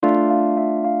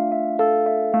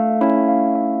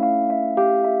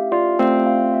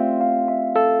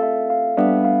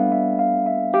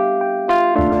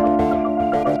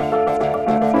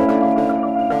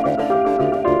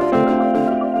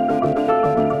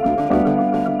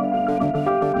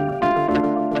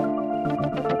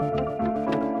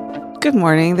Good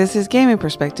morning. This is Gaming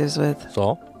Perspectives with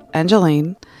Saul.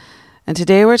 Angeline. And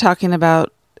today we're talking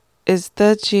about, is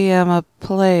the GM a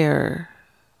player?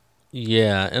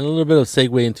 Yeah, and a little bit of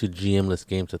segue into GM-less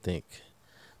games, I think,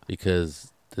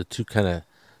 because the two kind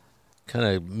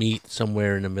of meet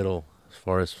somewhere in the middle as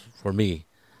far as for me.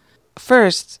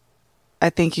 First,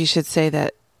 I think you should say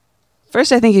that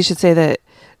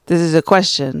this is a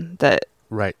question that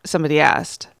Right. somebody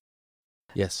asked.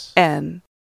 Yes. And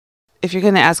if you're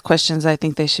going to ask questions, I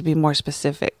think they should be more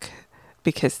specific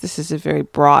because this is a very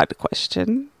broad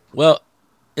question. Well,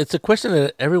 it's a question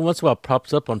that every once in a while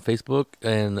pops up on Facebook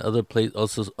and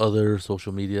also other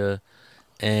social media.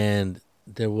 And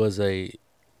there was a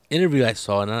interview I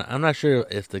saw, and I'm not sure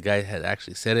if the guy had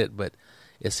actually said it, but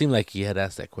it seemed like he had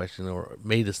asked that question or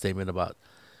made a statement about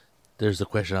there's a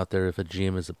question out there if a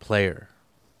GM is a player,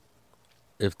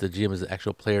 if the GM is an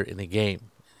actual player in a game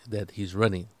that he's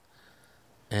running.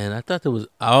 And I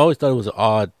always thought it was an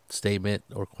odd statement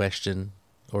or question,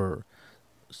 either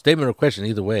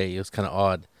way. It was kind of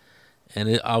odd. And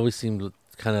it always seemed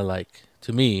kind of like,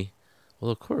 to me,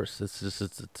 well, of course, it's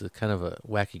a kind of a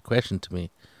wacky question to me.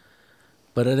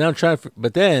 But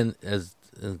then, as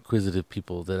inquisitive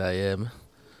person that I am,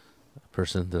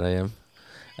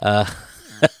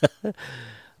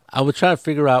 I would try to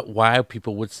figure out why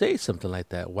people would say something like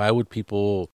that. Why would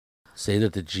people say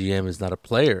that the GM is not a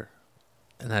player?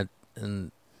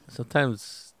 And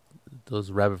sometimes those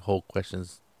rabbit hole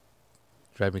questions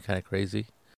drive me kind of crazy.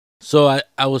 So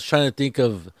I was trying to think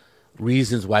of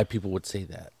reasons why people would say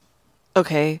that.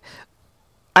 Okay.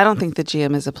 I don't think the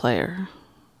GM is a player.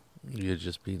 You're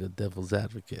just being the devil's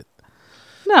advocate.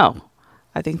 No.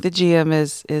 I think the GM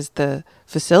is the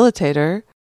facilitator,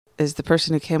 is the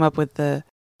person who came up with the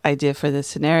idea for the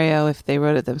scenario if they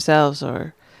wrote it themselves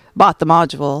or bought the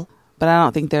module. But I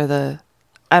don't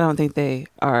think they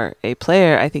are a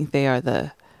player. I think they are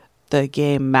the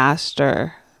game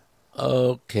master.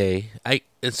 Okay.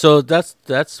 So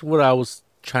that's what I was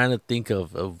trying to think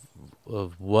of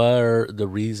where the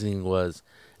reasoning was.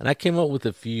 And I came up with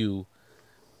a few.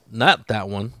 Not that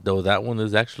one, though. That one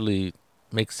is actually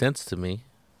makes sense to me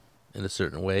in a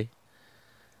certain way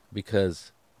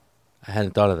because I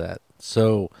hadn't thought of that.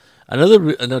 So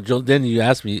then you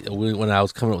asked me when I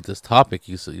was coming up with this topic.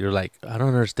 You're like, I don't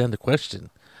understand the question.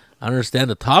 I don't understand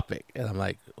the topic, and I'm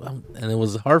like, well, and it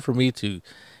was hard for me to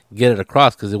get it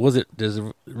across because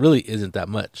there really isn't that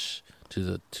much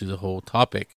to the whole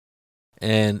topic,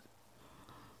 and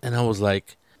I was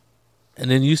like. And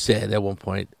then you said at one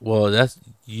point, well,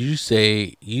 you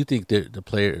think that the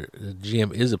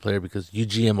GM is a player because you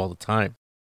GM all the time.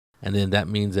 And then that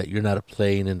means that you're not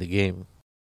playing in the game.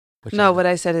 No, what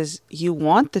I said is you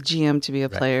want the GM to be a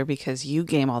Right. player because you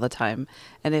game all the time.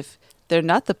 And if they're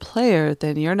not the player,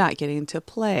 then you're not getting to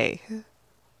play.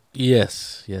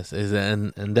 Yes.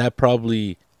 And that's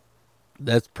probably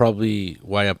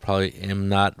why I probably am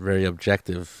not very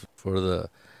objective for the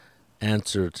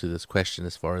answer to this question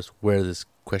as far as where this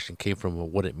question came from or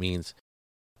what it means.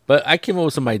 But I came up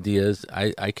with some ideas.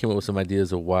 I came up with some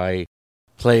ideas of why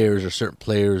players or certain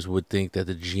players would think that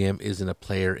the GM isn't a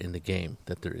player in the game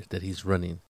that he's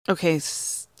running. Okay,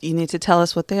 you need to tell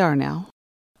us what they are now.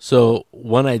 So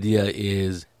one idea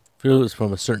is if it was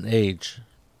from a certain age.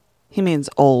 He means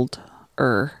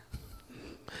older.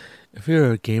 If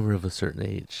you're a gamer of a certain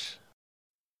age.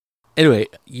 Anyway,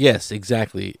 yes,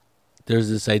 exactly. There's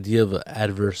this idea of an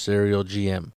adversarial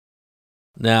GM.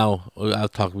 Now, we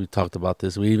talked about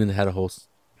this. We even had a whole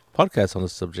podcast on the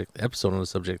subject, episode on the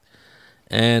subject.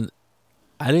 And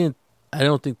I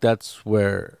don't think that's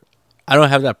where, I don't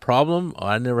have that problem. Or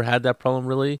I never had that problem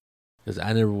really. Because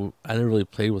I never really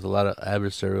played with a lot of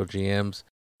adversarial GMs.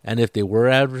 And if they were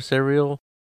adversarial,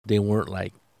 they weren't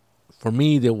like, for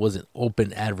me, there wasn't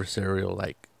open adversarial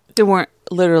like. They weren't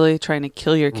literally trying to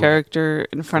kill your character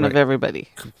in front of everybody.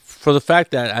 For the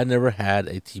fact that I never had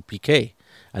a TPK.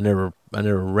 I never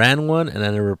ran one, and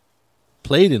I never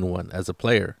played in one as a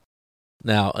player.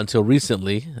 Now, until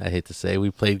recently, I hate to say,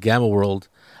 we played Gamma World.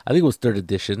 I think it was 3rd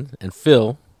edition, and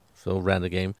Phil ran the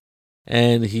game,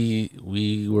 and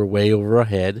we were way over our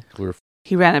head.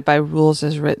 He ran it by rules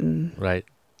as written. Right.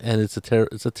 And it's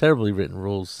a terribly written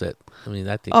rules set. I mean,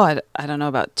 I think. Oh, I don't know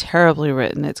about terribly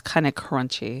written. It's kind of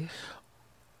crunchy.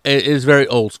 It is very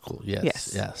old school.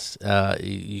 Yes. Yes.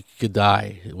 You could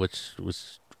die, which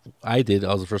I did.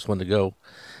 I was the first one to go,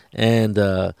 and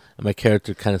my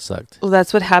character kind of sucked. Well,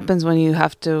 that's what happens when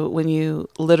you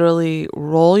literally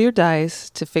roll your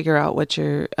dice to figure out what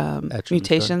your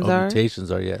mutations are. Mutations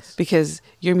are, yes. Because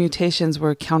your mutations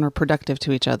were counterproductive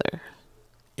to each other.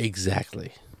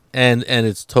 Exactly. And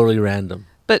it's totally random.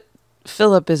 But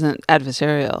Philip isn't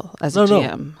adversarial as a No, no.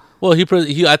 GM. Well, he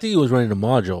I think he was running a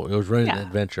module. He was running an Yeah.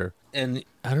 adventure, and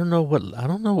I don't know what I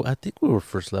don't know. I think we were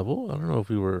first level. I don't know if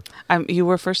we were. You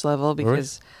were first level Were we?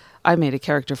 because I made a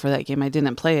character for that game. I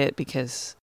didn't play it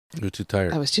because We were too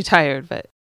tired. I was too tired. But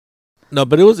No,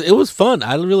 but it was fun.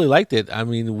 I really liked it. I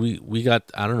mean, we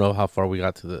got I don't know how far we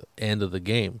got to the end of the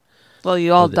game. well,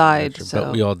 you all of the died. adventure, So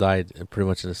but we all died pretty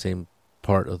much in the same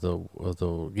part of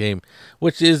the game,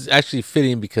 which is actually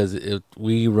fitting because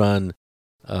we run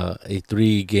a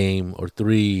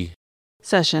 3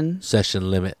 session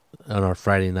limit on our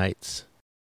Friday nights,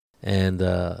 and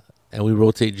we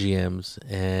rotate GMs,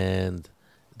 and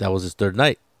that was his third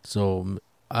night. So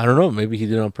I don't know, maybe he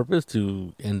did it on purpose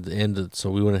to end it so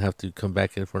we wouldn't have to come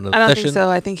back in for another I don't session. think so.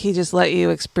 I think he just let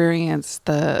you experience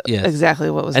Yes. exactly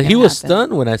what was. And gonna he was happen.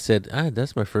 stunned when I said,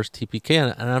 that's my first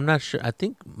TPK. And I'm not sure. I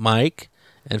think Mike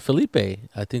and Felipe,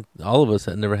 I think all of us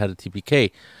had never had a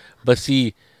TPK. But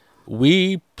see,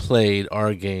 we played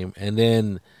our game, and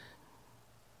then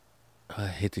I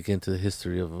hate to get into the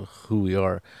history of who we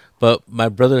are, but my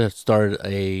brother had started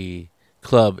a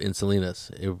club in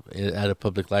Salinas at a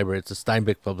public library. It's a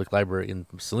Steinbeck Public Library in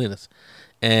Salinas.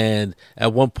 And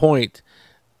at one point,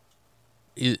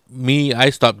 I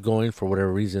stopped going for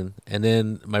whatever reason, and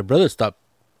then my brother stopped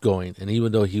going, and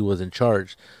even though he was in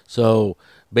charge, so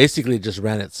basically it just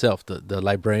ran itself. The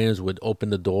librarians would open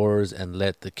the doors and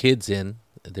let the kids in.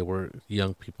 They were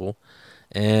young people,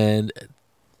 and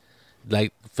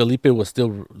like Felipe was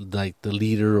still like the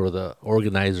leader or the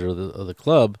organizer of the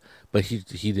club, but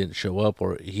he didn't show up,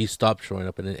 or he stopped showing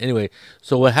up. And then, anyway,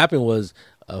 so what happened was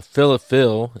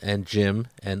Phil and Jim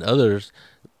and others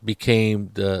became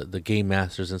the game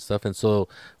masters and stuff, and so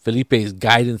Felipe's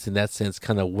guidance in that sense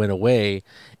kind of went away,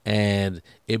 and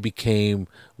it became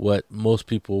what most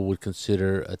people would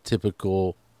consider a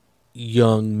typical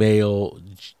young male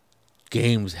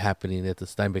games happening at the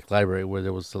Steinbeck Library, where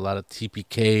there was a lot of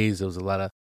TPKs, there was a lot of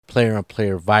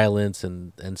player-on-player violence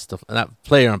and stuff. Not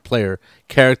player-on-player,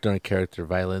 character-on-character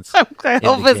violence. I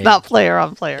hope it's not player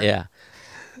on player. Yeah.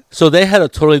 So they had a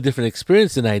totally different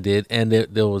experience than I did, and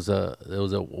there was a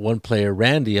one player,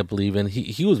 Randy, I believe, and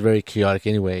he was very chaotic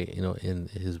anyway, in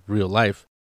his real life,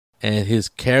 and his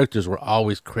characters were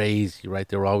always crazy, right?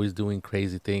 They were always doing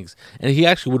crazy things, and he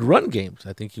actually would run games.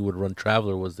 I think he would run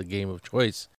Traveler was the game of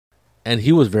choice, and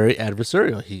he was very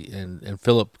adversarial. And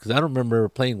Philip, because I don't remember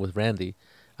playing with Randy.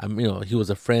 He was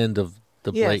a friend of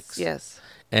the Blakes. Yes.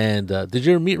 And did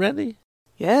you ever meet Randy?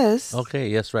 Yes. Okay,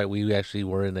 yes, right. We actually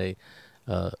were in a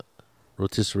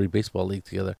rotisserie baseball league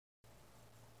together.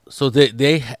 So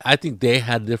I think they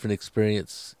had a different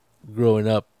experience growing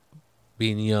up,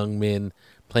 being young men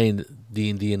playing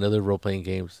D&D and other role-playing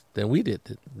games than we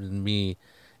did, than me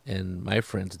and my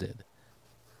friends did.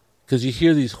 Because you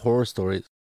hear these horror stories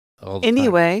all the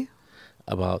time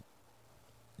about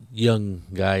young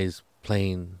guys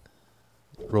playing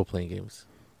role-playing games.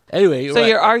 Anyway, so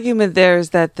your argument there is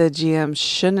that the GM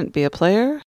shouldn't be a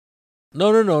player?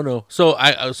 No. So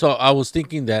I was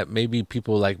thinking that maybe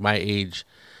people like my age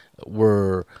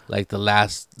were like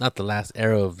not the last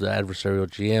era of the adversarial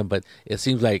GM, but it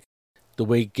seems like the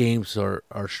way games are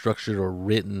structured or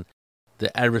written, the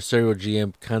adversarial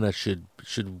GM kind of should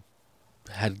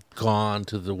had gone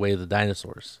to the way of the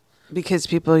dinosaurs. Because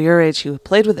people your age who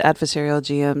played with adversarial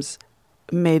GMs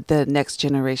made the next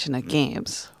generation of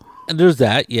games. And there's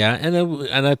that, yeah. And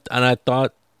I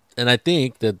thought, and I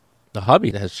think that the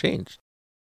hobby has changed,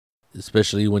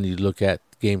 especially when you look at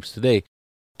games today.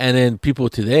 And then people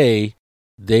today,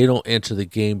 they don't enter the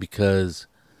game because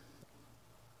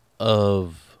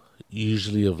of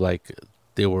like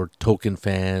they were token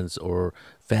fans or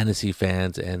fantasy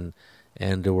fans, and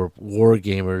there were war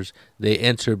gamers. They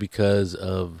enter because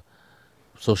of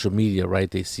social media,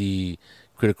 right? They see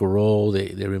Critical Role.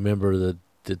 They remember the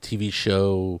TV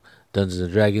show Dungeons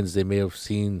and Dragons. They may have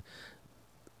seen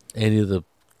any of the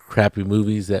crappy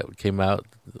movies that came out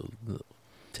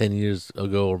 10 years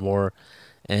ago or more,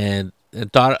 and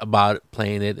thought about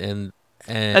playing it. And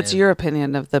that's your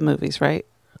opinion of the movies, right?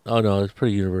 Oh no, it's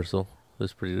pretty universal.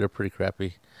 They're pretty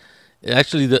crappy.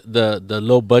 Actually, the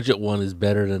low budget one is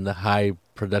better than the high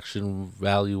production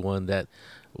value one that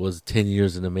was 10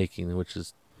 years in the making, which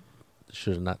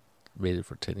should have not made it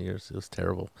for 10 years. It was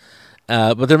terrible.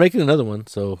 But they're making another one,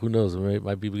 so who knows? It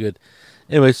might be good.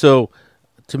 Anyway, so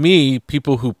to me,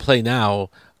 people who play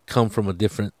now come from a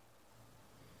different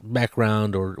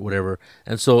background or whatever.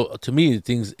 And so to me,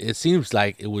 it seems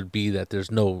like it would be that there's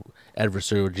no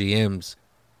adversarial GMs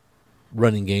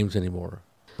running games anymore.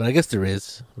 But I guess there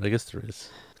is.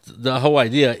 The whole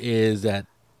idea is that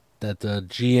the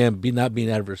GM not being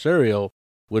adversarial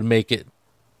would make it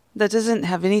That doesn't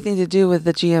have anything to do with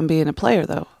the GM being a player,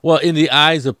 though. Well, in the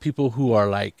eyes of people who are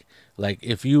like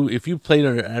if you played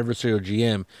under an adversarial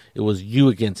GM, it was you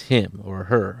against him or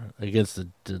her against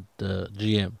the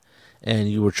GM, and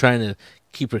you were trying to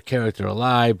keep your character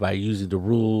alive by using the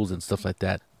rules and stuff like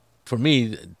that. For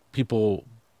me, people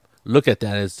look at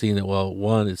that as seeing that, well,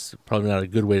 one, it's probably not a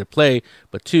good way to play,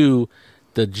 but two,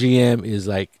 the GM is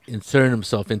like inserting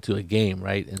himself into a game,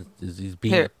 right? And he's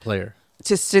being a player.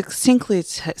 To succinctly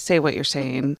say what you're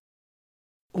saying,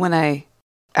 when I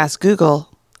asked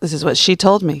Google, this is what she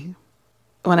told me.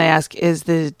 When I ask, is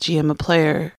the GM a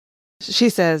player? She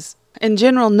says, in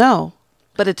general, no,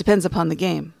 but it depends upon the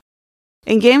game.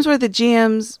 In games where the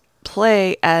GMs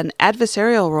play an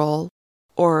adversarial role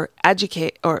or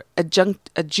adjudicates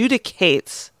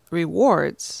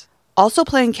rewards, also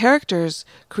playing characters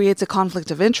creates a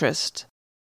conflict of interest.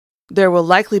 There will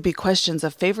likely be questions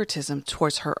of favoritism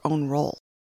towards her own role.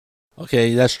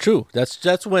 Okay, that's true.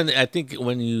 That's when I think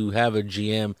when you have a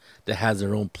GM that has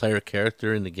their own player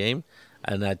character in the game,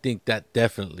 and I think that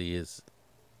definitely is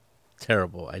a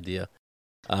terrible idea.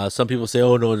 Some people say,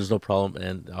 "Oh no, there's no problem,"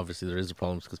 and obviously there is a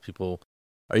problem because people,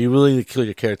 are you willing to kill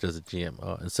your character as a GM?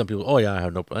 And some people, "Oh yeah, I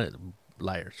have no problem."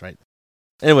 Liars, right?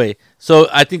 Anyway, so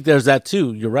I think there's that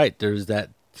too. You're right. There's that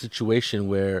situation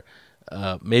where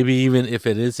maybe even if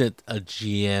it isn't a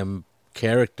GM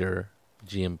character,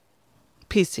 GM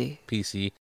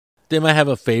PC, they might have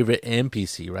a favorite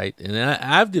NPC, right? And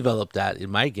I've developed that in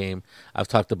my game. I've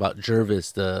talked about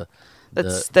Jervis,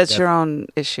 that's your own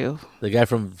issue. The guy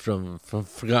from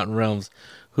Forgotten Realms,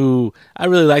 who I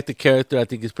really like the character. I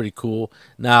think he's pretty cool.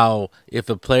 Now, if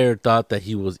a player thought that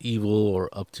he was evil or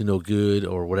up to no good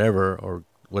or whatever,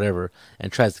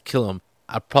 and tries to kill him,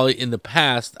 I probably in the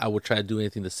past I would try to do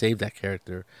anything to save that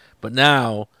character. But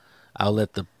now I'll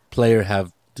let the player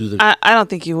do the. I don't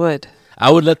think you would.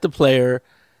 I would let the player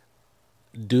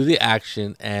do the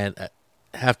action and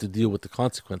have to deal with the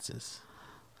consequences.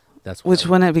 That's which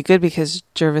wouldn't it be good because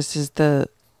Jervis is the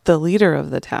leader of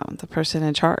the town, the person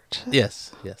in charge.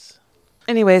 Yes.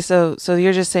 Anyway, so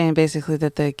you're just saying basically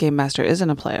that the game master isn't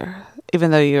a player,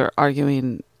 even though you're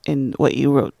arguing in what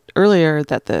you wrote earlier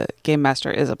that the game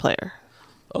master is a player.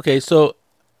 Okay, so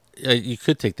you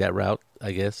could take that route,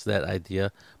 I guess, that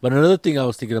idea. But another thing I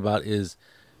was thinking about is,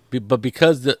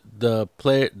 because the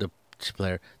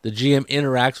GM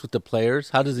interacts with the players,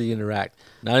 how does he interact?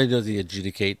 Not only does he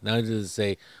adjudicate, not only does he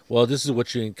say, well, this is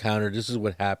what you encounter, this is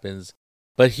what happens,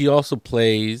 but he also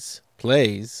plays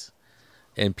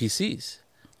NPCs,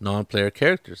 non-player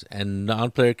characters. And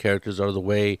non-player characters are the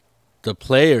way the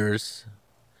players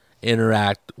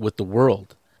interact with the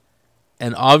world.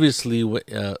 And obviously,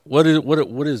 what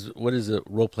is a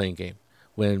role-playing game?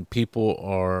 When people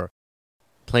are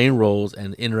playing roles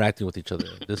and interacting with each other.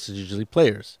 This is usually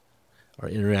players are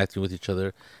interacting with each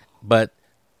other, but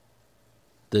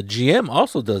the GM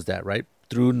also does that, right?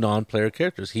 Through non-player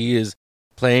characters. He is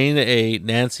playing a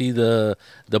Nancy the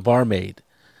barmaid.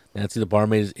 Nancy the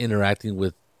barmaid is interacting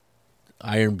with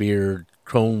Ironbeard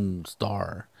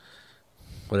Kronstar,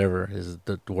 whatever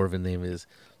the dwarven name is.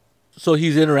 So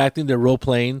he's interacting, they're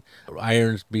role-playing.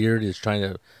 Ironbeard is trying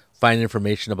to find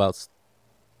information about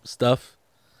stuff.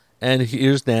 And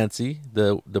here's Nancy,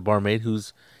 the barmaid,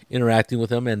 who's interacting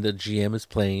with him, and the GM is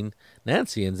playing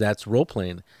Nancy, and that's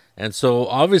role-playing. And so,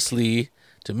 obviously,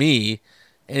 to me,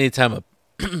 anytime a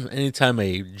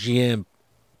GM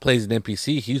plays an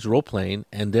NPC, he's role-playing,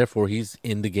 and therefore he's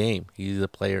in the game. He's a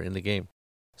player in the game.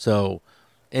 So,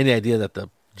 any idea that the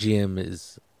GM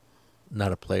is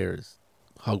not a player is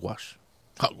hogwash.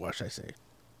 Hogwash, I say.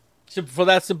 For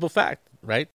that simple fact,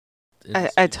 right?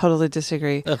 I totally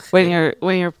disagree. When you're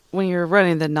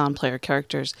running the non-player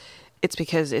characters, it's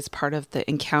because it's part of the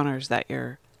encounters that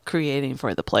you're creating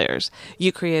for the players.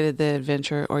 You created the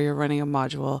adventure, or you're running a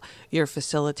module. You're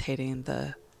facilitating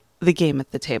the game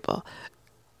at the table.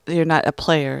 You're not a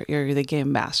player. You're the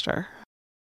game master.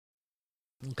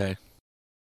 Okay,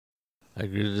 I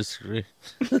agree to disagree.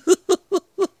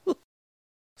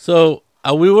 So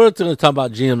we were going to talk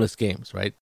about GM-less games,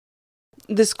 right?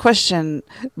 This question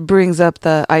brings up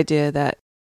the idea that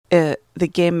the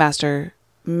game master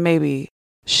maybe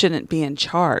shouldn't be in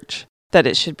charge. That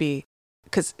it should be,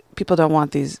 because people don't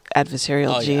want these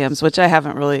adversarial GMs, which I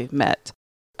haven't really met.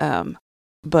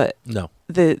 But no,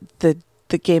 the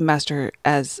game master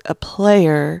as a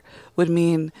player would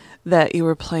mean that you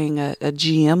were playing a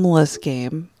GM-less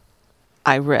game.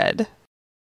 I read,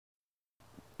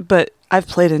 but I've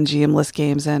played in GM-less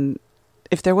games, and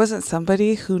if there wasn't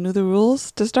somebody who knew the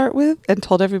rules to start with and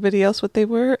told everybody else what they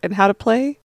were and how to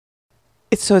play,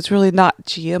 it's really not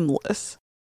GM-less.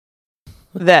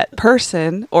 that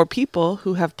person or people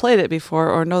who have played it before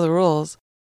or know the rules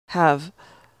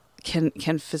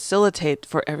can facilitate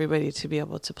for everybody to be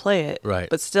able to play it. Right.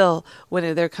 But still,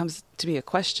 when there comes to be a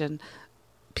question,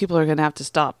 people are going to have to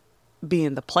stop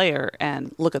being the player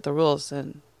and look at the rules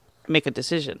and make a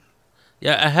decision.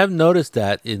 Yeah, I have noticed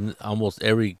that in almost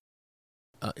every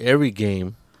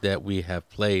game that we have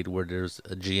played where there's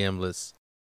a GM-less,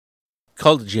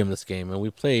 called a GM-less game, and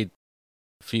we played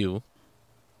a few,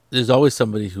 there's always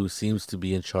somebody who seems to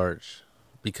be in charge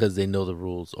because they know the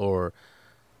rules,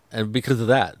 and because of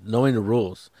that, knowing the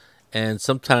rules. And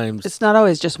sometimes it's not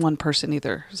always just one person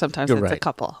either. Sometimes it's right. a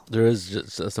couple. There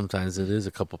is sometimes it is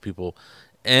a couple people,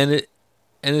 and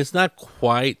it's not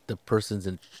quite the person's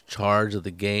in charge of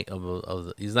the game.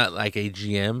 He's not like a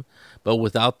GM, but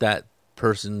without that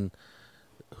person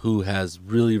who has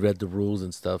really read the rules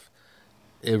and stuff,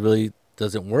 it really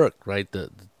doesn't work, right?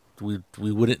 We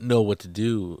wouldn't know what to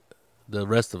do, the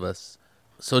rest of us.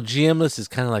 So GMless is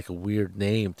kind of like a weird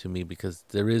name to me because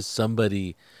there is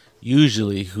somebody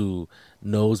usually who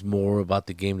knows more about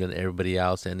the game than everybody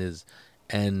else,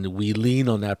 and we lean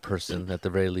on that person at the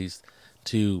very least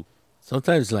to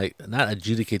sometimes like not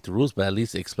adjudicate the rules, but at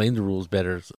least explain the rules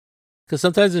better. Because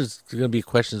sometimes there's going to be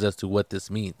questions as to what this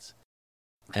means,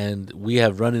 and we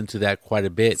have run into that quite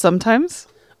a bit. Sometimes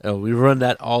we run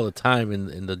that all the time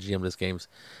in the GMless games,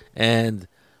 and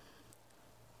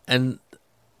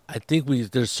I think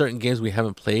there's certain games we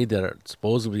haven't played that are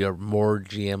supposedly are more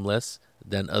GM-less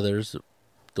than others.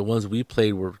 The ones we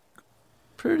played were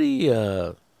pretty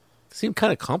seemed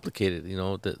kind of complicated,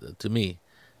 to me.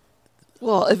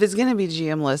 Well, if it's going to be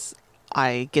GM-less,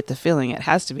 I get the feeling it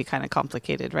has to be kind of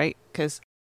complicated, right? Because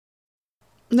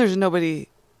there's nobody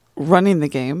running the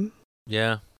game.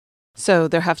 Yeah. So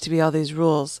there have to be all these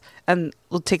rules. And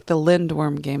we'll take the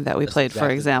Lindworm game that we played, exactly,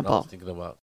 for example. What I was thinking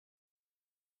about.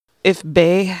 If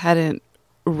Bay hadn't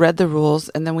read the rules,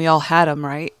 and then we all had them,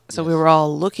 right? So yes. We were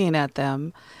all looking at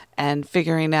them and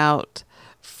figuring out,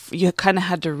 you kind of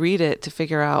had to read it to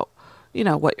figure out,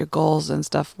 what your goals and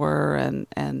stuff were,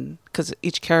 and because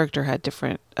each character had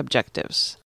different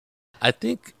objectives. I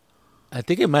think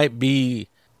it might be,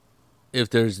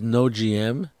 if there's no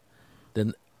GM,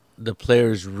 then the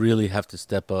players really have to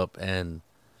step up and,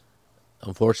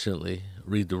 unfortunately,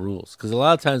 read the rules. Because a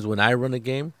lot of times when I run a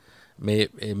game,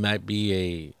 it might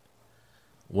be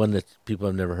one that people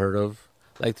have never heard of.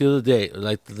 Like the other day,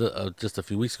 just a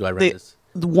few weeks ago, I ran this.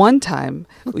 One time,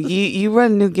 you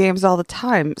run new games all the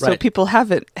time, so right. People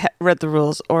haven't read the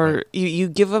rules, or right. you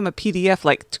give them a PDF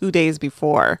like 2 days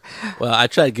before. Well, I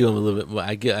try to give them a little bit more.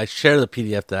 I share the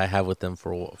PDF that I have with them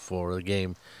for the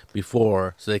game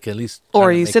before, so they can at least.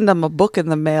 Or you send them a book in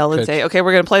the mail and say, "Okay,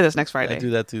 we're going to play this next Friday." I do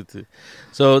that too.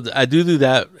 So I do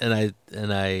that, and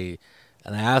I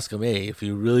ask them, hey, if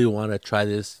you really want to try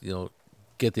this,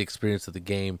 get the experience of the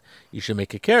game, you should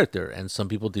make a character. And some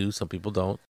people do, some people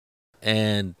don't.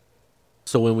 And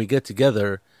so when we get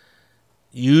together,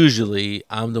 usually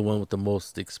I'm the one with the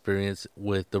most experience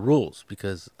with the rules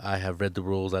because I have read the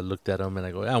rules, I looked at them, and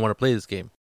I go, I want to play this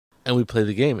game. And we play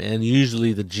the game. And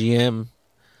usually the GM,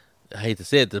 I hate to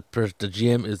say it, the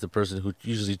GM is the person who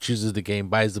usually chooses the game,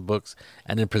 buys the books,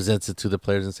 and then presents it to the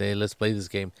players and say, hey, let's play this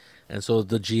game. And so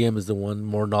the GM is the one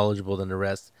more knowledgeable than the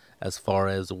rest as far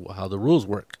as how the rules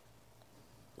work.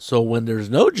 So when there's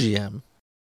no GM,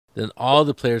 then all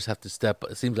the players have to step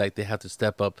up. It seems like they have to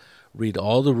step up, read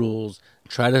all the rules,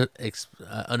 try to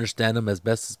understand them as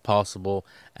best as possible,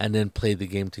 and then play the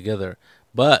game together.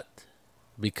 But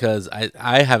because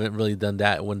I haven't really done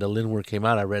that. When the Lindworm came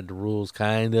out, I read the rules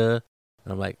kind of,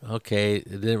 and I'm like, okay,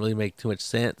 it didn't really make too much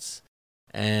sense.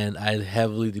 And I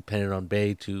heavily depended on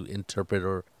Bay to interpret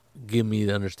or give me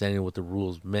the understanding of what the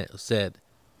rules said.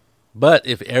 But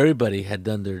if everybody had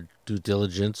done their due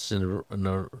diligence in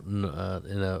a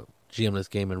GM-less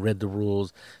game and read the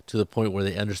rules to the point where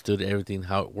they understood everything,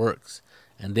 how it works,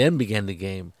 and then began the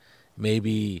game,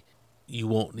 maybe you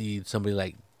won't need somebody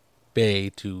like Bay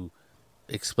to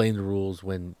explain the rules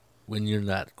when you're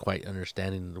not quite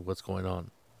understanding what's going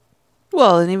on.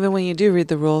 Well, and even when you do read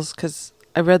the rules, because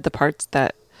I read the parts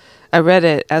that I read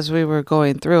it as we were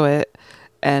going through it,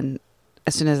 and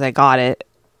as soon as I got it,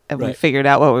 and right. We figured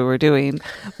out what we were doing.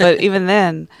 But even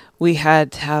then, we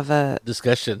had to have a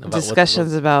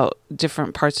discussions about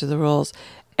different parts of the rules.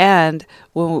 And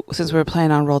since we were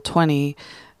playing on Roll20,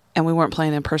 and we weren't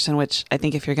playing in person, which I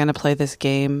think if you're going to play this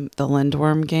game, the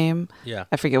Lindworm game, yeah,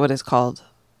 I forget what it's called.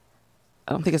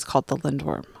 I don't think it's called the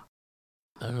Lindworm.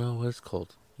 I don't know what it's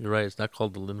called. You're right, it's not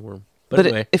called the Lindworm. But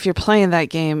anyway. If you're playing that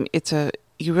game, it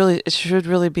should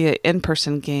really be an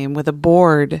in-person game with a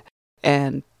board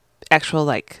and actual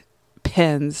like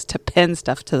pins to pin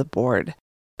stuff to the board,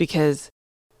 because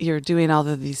you're doing all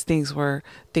of these things where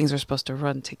things are supposed to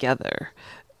run together.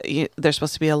 There's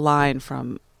supposed to be a line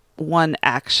from one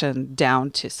action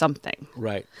down to something.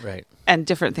 Right. And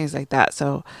different things like that.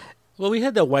 So, well, we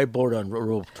had that whiteboard on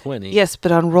Roll20. yes,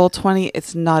 but on Roll20,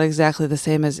 it's not exactly the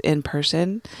same as in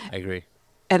person. I agree.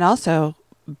 And also,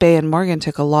 Bay and Morgan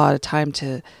took a lot of time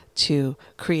to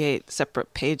create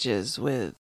separate pages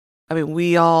with, I mean,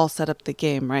 we all set up the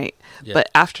game, right? Yeah. But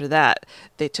after that,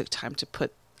 they took time to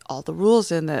put all the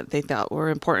rules in that they thought were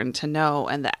important to know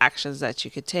and the actions that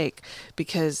you could take.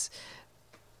 Because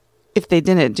if they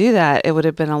didn't do that, it would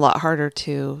have been a lot harder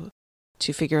to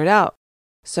figure it out.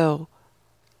 So,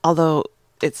 although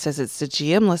it says it's a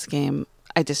GM-less game,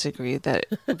 I disagree that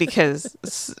because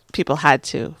people had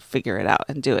to figure it out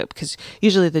and do it, because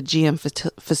usually the GM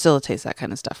facilitates that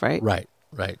kind of stuff, right?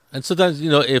 Right. And sometimes,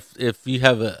 if you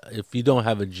don't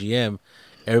have a GM,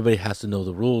 everybody has to know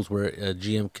the rules. Where a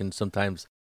GM can sometimes,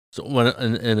 so when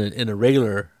in a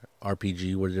regular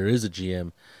RPG where there is a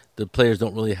GM, the players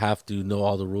don't really have to know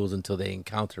all the rules until they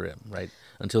encounter him, right?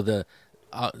 Until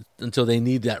they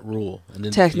need that rule, and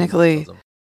then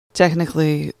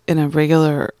Technically, in a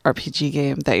regular RPG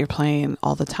game that you're playing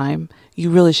all the time, you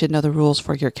really should know the rules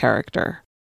for your character.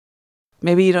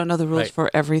 Maybe you don't know the rules for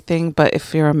everything, but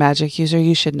if you're a magic user,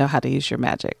 you should know how to use your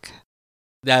magic.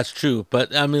 That's true.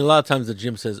 But, I mean, a lot of times the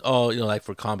GM says, like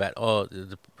for combat,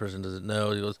 the person doesn't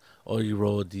know. He goes, you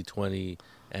roll a D20,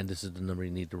 and this is the number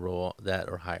you need to roll, that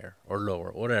or higher or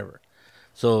lower, whatever.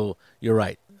 So, you're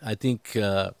right. I think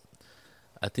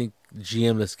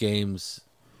GM-less games,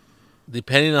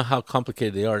 depending on how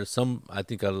complicated they are, some I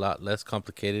think are a lot less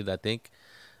complicated. I think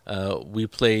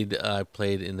I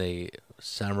played in a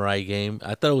samurai game.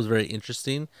 I thought it was very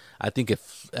interesting. I think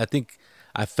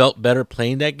I felt better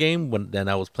playing that game than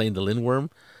I was playing the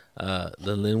Lindworm.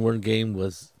 The Lindworm game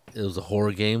was a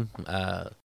horror game,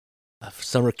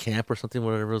 summer camp or something,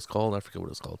 whatever it was called. I forget what it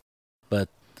was called. But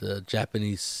the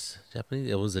Japanese,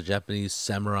 it was a Japanese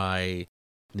samurai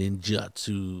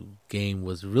ninjutsu game,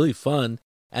 was really fun.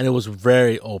 And it was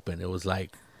very open. It was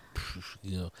like,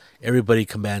 everybody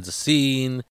commands a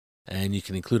scene, and you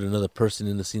can include another person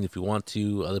in the scene if you want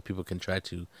to. Other people can try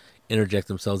to interject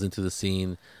themselves into the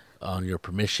scene on your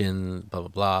permission, blah, blah,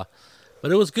 blah.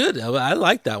 But it was good. I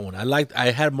liked that one. I had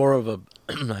I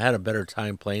had a better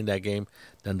time playing that game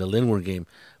than the Lindworm game.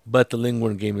 But the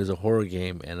Lindworm game is a horror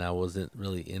game, and I wasn't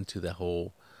really into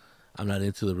I'm not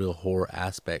into the real horror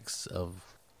aspects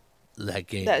of that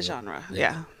game. That genre,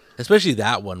 yeah. Especially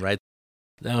that one, right?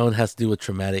 That one has to do with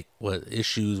traumatic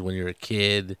issues when you're a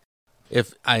kid.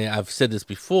 I've said this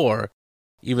before,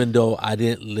 even though I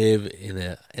didn't live in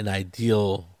an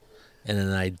ideal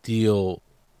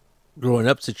growing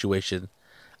up situation,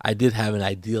 I did have an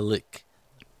idyllic,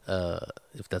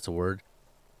 if that's a word,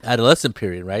 adolescent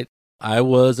period, right? I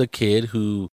was a kid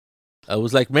who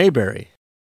was like Mayberry.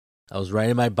 I was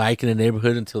riding my bike in the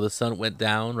neighborhood until the sun went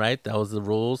down, right? That was the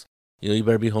rules. You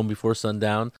better be home before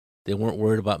sundown. They weren't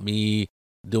worried about me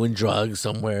doing drugs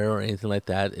somewhere or anything like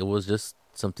that. It was just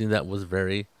something that was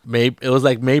it was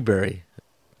like Mayberry,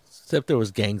 except there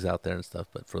was gangs out there and stuff,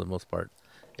 but for the most part,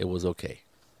 it was okay.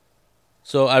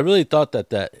 So I really thought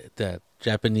that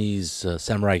Japanese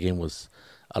samurai game was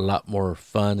a lot more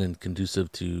fun and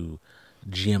conducive to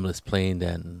GM-less playing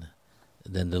than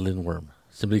the Lindworm,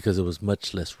 simply because it was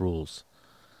much less rules.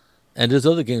 And there's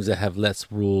other games that have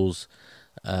less rules,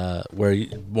 where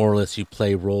more or less you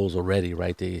play roles already,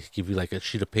 right? They give you like a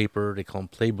sheet of paper. They call them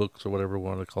playbooks or whatever we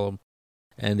want to call them.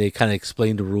 And they kind of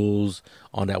explain the rules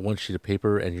on that one sheet of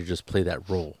paper, and you just play that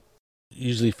role.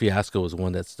 Usually Fiasco is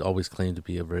one that's always claimed to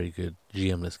be a very good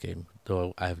GM-less game,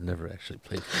 though I have never actually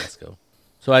played Fiasco.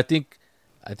 So I think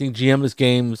GM-less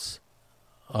games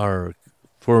are,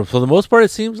 for the most part,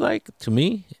 it seems like, to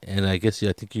me, and I guess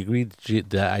I think you agree,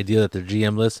 the idea that they're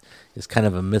GM-less is kind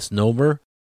of a misnomer.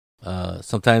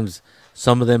 Sometimes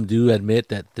some of them do admit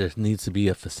that there needs to be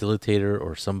a facilitator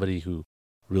or somebody who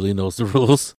really knows the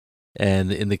rules.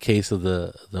 And in the case of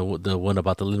the one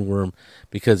about the Lindworm,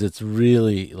 because it's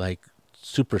really like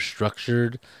super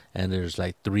structured and there's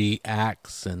like 3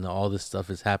 acts and all this stuff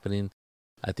is happening,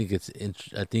 I think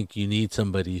I think you need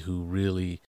somebody who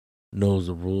really knows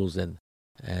the rules, and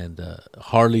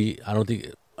hardly, I don't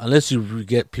think, unless you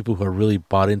get people who are really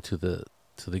bought into the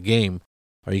game,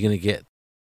 are you going to get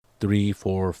 3,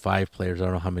 4, 5 players, I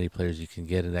don't know how many players you can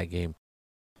get in that game,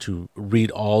 to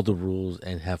read all the rules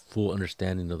and have full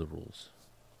understanding of the rules.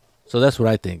 So that's what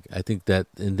I think. I think that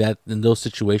in those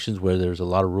situations where there's a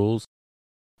lot of rules,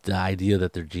 the idea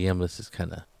that they're GM-less is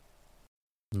kind of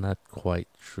not quite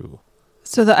true.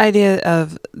 So the idea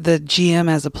of the GM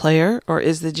as a player, or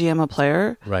is the GM a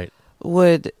player, Right.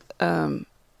 would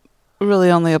really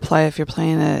only apply if you're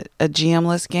playing a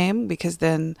GM-less game, because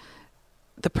then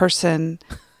the person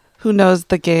who knows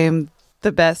the game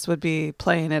the best would be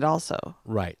playing it also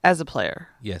Right. as a player.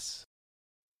 Yes.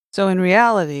 So in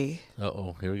reality,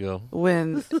 Here we go.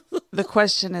 when the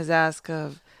question is asked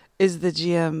of, is the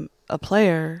GM a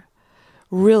player,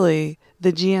 really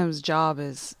the GM's job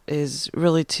is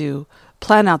really to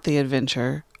plan out the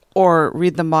adventure or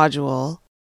read the module,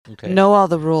 Okay. know all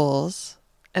the rules,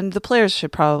 and the players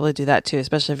should probably do that too,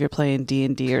 especially if you're playing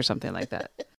D&D or something like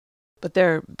that. But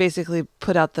they're basically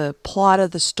put out the plot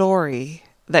of the story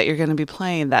that you're going to be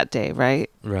playing that day, right?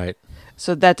 Right.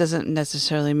 So that doesn't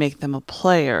necessarily make them a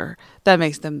player. That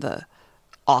makes them the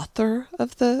author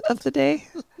of the day.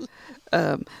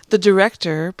 The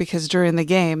director, because during the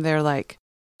game they're like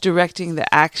directing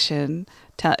the action,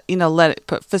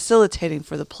 facilitating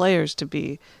for the players to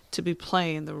be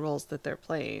playing the roles that they're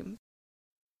playing.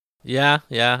 Yeah,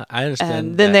 I understand.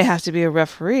 And then they have to be a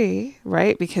referee,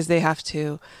 right? Because they have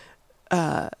to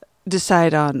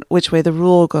decide on which way the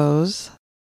rule goes.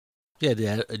 Yeah, they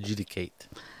adjudicate.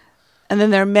 And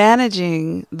then they're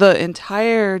managing the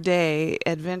entire day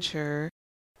adventure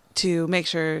to make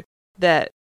sure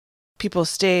that people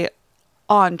stay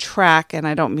on track. And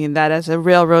I don't mean that as a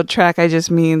railroad track. I just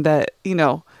mean that,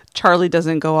 Charlie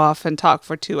doesn't go off and talk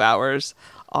for 2 hours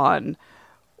on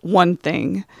one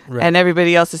thing, Right. and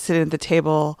everybody else is sitting at the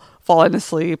table falling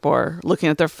asleep or looking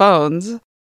at their phones.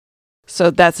 So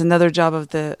that's another job of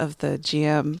the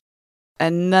GM.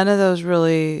 And none of those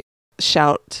really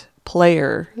shout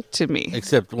player to me.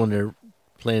 Except when they're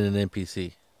playing an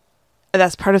NPC.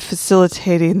 That's part of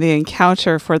facilitating the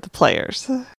encounter for the players.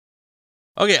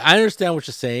 Okay, I understand what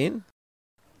you're saying,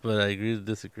 but I agree to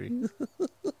disagree.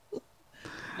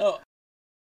 No,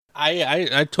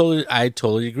 I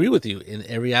totally agree with you in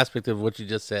every aspect of what you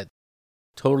just said.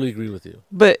 Totally agree with you.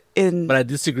 But I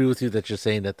disagree with you that you're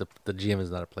saying that the GM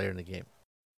is not a player in the game.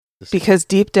 Because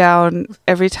deep down,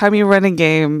 every time you run a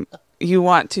game, you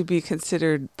want to be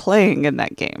considered playing in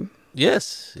that game.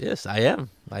 Yes, I am.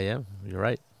 You're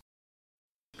right.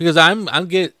 Because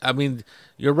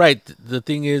you're right. The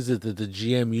thing is that the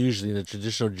GM usually in the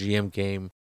traditional GM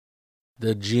game,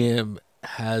 the GM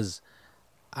has.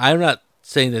 I'm not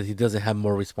saying that he doesn't have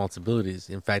more responsibilities.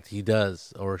 In fact, he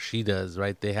does, or she does.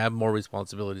 Right? They have more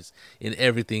responsibilities in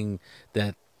everything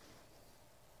that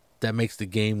makes the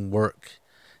game work.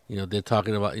 They're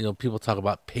talking about. People talk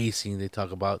about pacing. They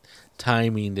talk about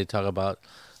timing. They talk about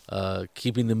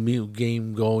keeping the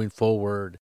game going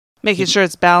forward. Making sure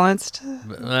it's balanced.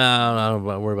 I don't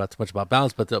worry about too much about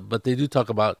balance, but they do talk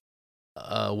about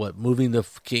moving the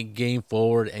game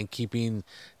forward and keeping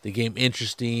the game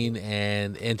interesting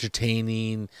and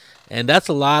entertaining, and that's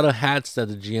a lot of hats that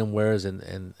the GM wears.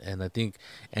 And I think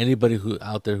anybody who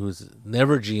out there who's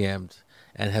never GM'd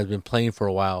and has been playing for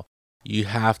a while, you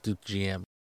have to GM.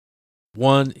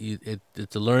 One,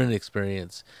 it's a learning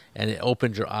experience, and it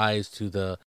opens your eyes to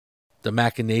the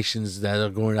machinations that are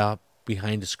going out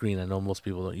behind the screen. I know most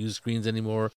people don't use screens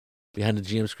anymore behind the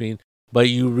GM screen, but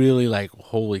you really like,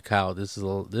 holy cow, this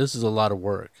is a lot of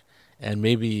work, and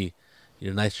maybe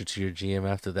you're nicer to your GM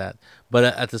after that. But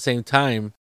at the same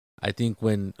time, I think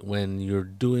when you're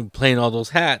playing all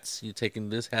those hats, you're taking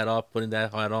this hat off, putting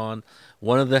that hat on.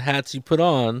 One of the hats you put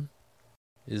on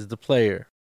is the player,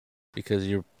 because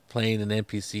you're playing an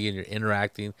NPC and you're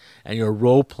interacting and you're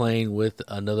role playing with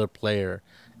another player,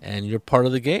 and you're part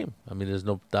of the game. I mean, there's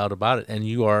no doubt about it, and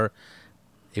you are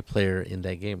a player in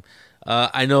that game.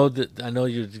 I know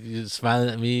you're smiling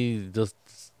at me, just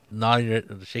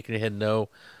shaking your head no,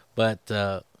 but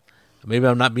maybe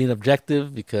I'm not being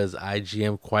objective because I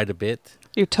GM quite a bit.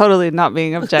 You're totally not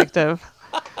being objective.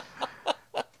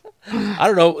 I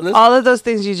don't know. All of those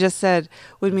things you just said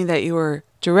would mean that you were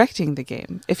directing the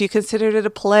game. If you considered it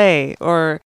a play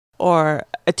or a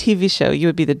TV show, you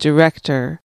would be the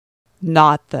director,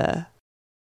 not the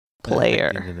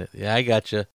player. Yeah, I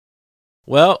gotcha.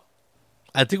 Well,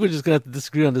 I think we're just gonna have to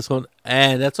disagree on this one,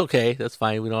 and that's okay. That's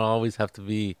fine. We don't always have to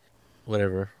be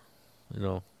whatever,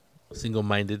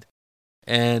 single-minded.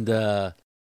 And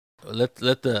let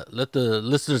the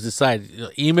listeners decide.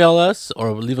 Email us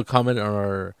or leave a comment on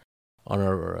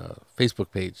our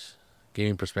Facebook page,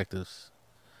 Gaming Perspectives.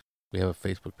 We have a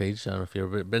Facebook page. I don't know if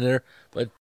you've ever been there, but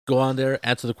go on there,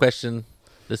 answer the question,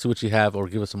 let's see what you have, or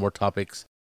give us some more topics.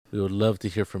 We would love to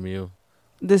hear from you.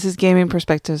 This is Gaming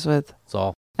Perspectives with That's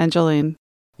all. Angeline.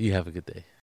 You have a good day.